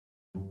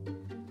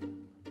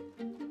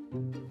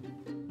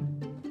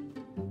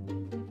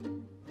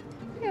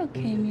You're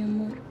okay, mi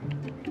amor.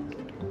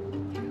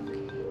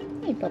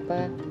 Hey,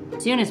 Papa.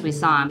 As soon as we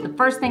saw him, the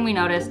first thing we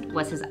noticed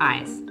was his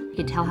eyes. You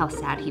could tell how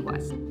sad he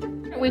was.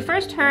 We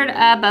first heard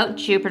about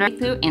Jupiter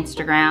through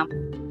Instagram.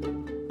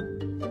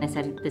 I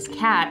said, this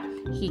cat,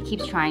 he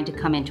keeps trying to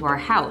come into our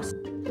house.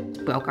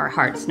 It broke our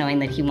hearts knowing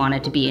that he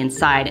wanted to be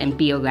inside and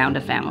be around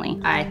a family.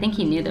 I think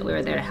he knew that we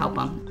were there to help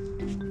him.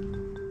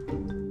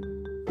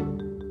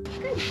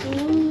 Good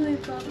boy,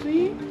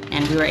 puppy.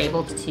 And we were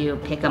able to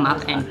pick him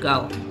up and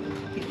go.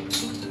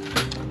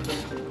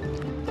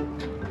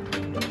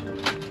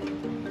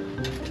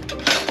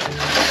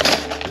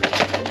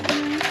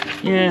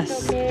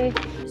 Yes. Okay.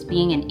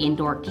 Being an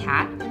indoor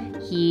cat,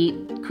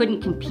 he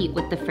couldn't compete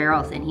with the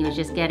ferals and he was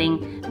just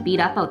getting beat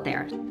up out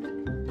there.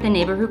 The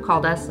neighbor who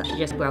called us, she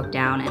just broke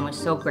down and was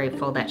so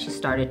grateful that she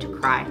started to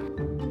cry.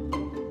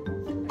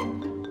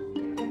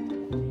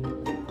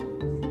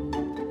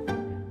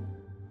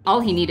 All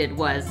he needed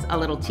was a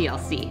little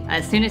TLC.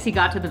 As soon as he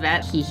got to the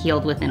vet, he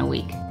healed within a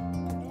week.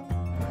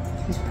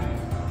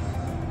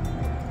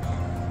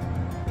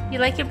 You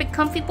like your big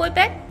comfy boy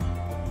bed?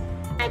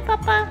 Hi,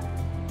 Papa.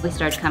 We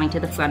started coming to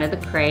the front of the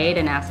crate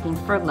and asking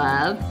for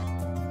love.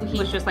 He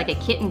was just like a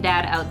kitten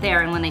dad out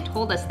there, and when they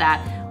told us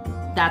that,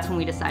 that's when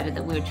we decided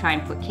that we would try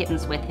and put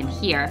kittens with him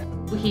here.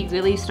 He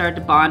really started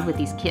to bond with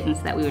these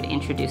kittens that we would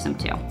introduce him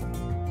to.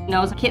 He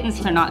knows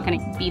kittens are not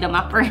gonna beat him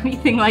up or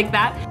anything like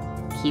that.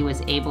 He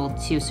was able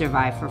to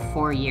survive for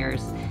 4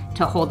 years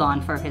to hold on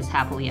for his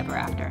happily ever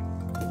after.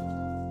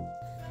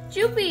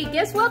 Joopy,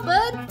 guess what,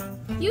 bud?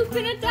 You've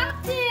been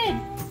adopted!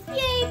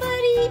 Yay,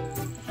 buddy!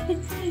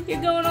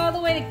 You're going all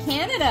the way to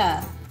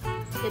Canada.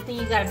 Good thing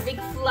you got a big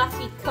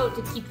fluffy coat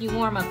to keep you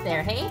warm up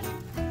there, hey?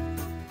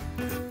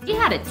 We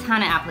had a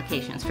ton of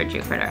applications for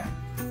Jupiter.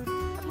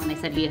 When they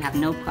said we'd have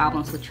no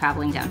problems with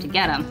traveling down to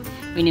get him,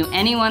 we knew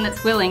anyone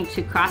that's willing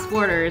to cross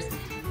borders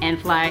and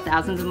fly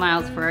thousands of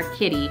miles for a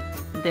kitty,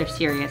 they're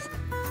serious.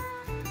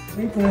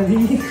 Hey,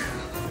 buddy.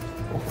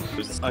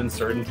 There's this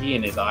uncertainty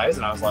in his eyes,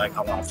 and I was like,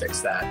 I want to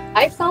fix that.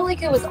 I felt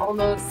like it was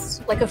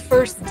almost like a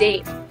first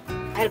date.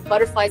 I had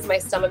butterflies in my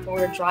stomach when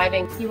we were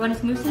driving. You want a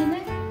smoothie in there?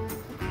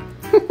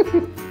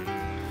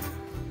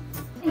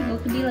 Hey,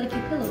 what could be like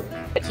your pillow?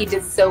 But he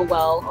did so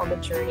well on the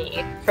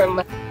journey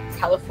from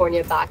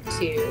California back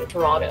to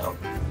Toronto.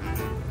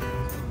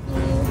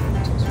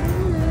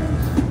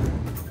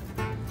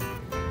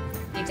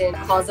 He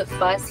didn't cause a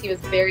fuss. He was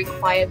very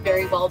quiet,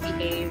 very well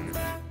behaved.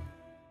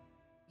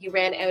 He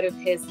ran out of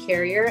his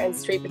carrier and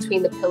straight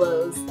between the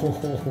pillows.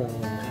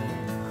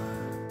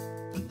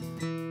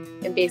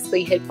 And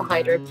basically hid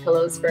behind our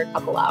pillows for a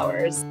couple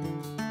hours.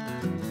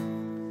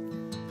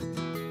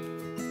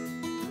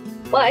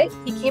 But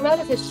he came out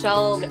of his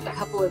shell in a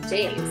couple of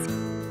days.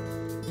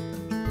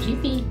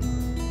 GP.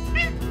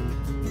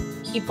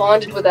 He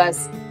bonded with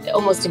us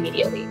almost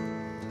immediately.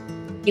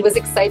 He was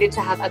excited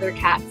to have other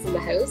cats in the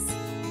house.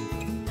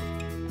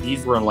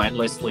 He's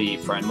relentlessly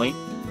friendly.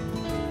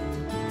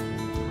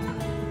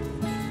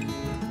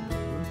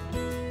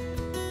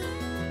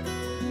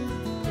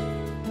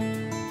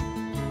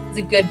 He's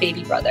a good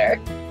baby brother.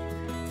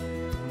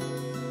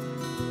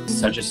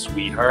 Such a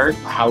sweetheart.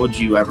 How would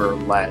you ever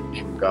let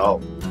him go?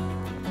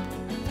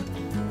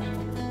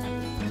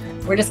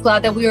 We're just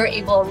glad that we were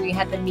able and we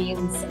had the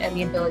means and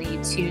the ability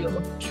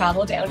to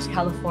travel down to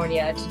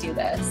California to do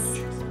this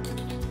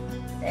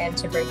and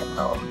to bring him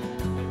home.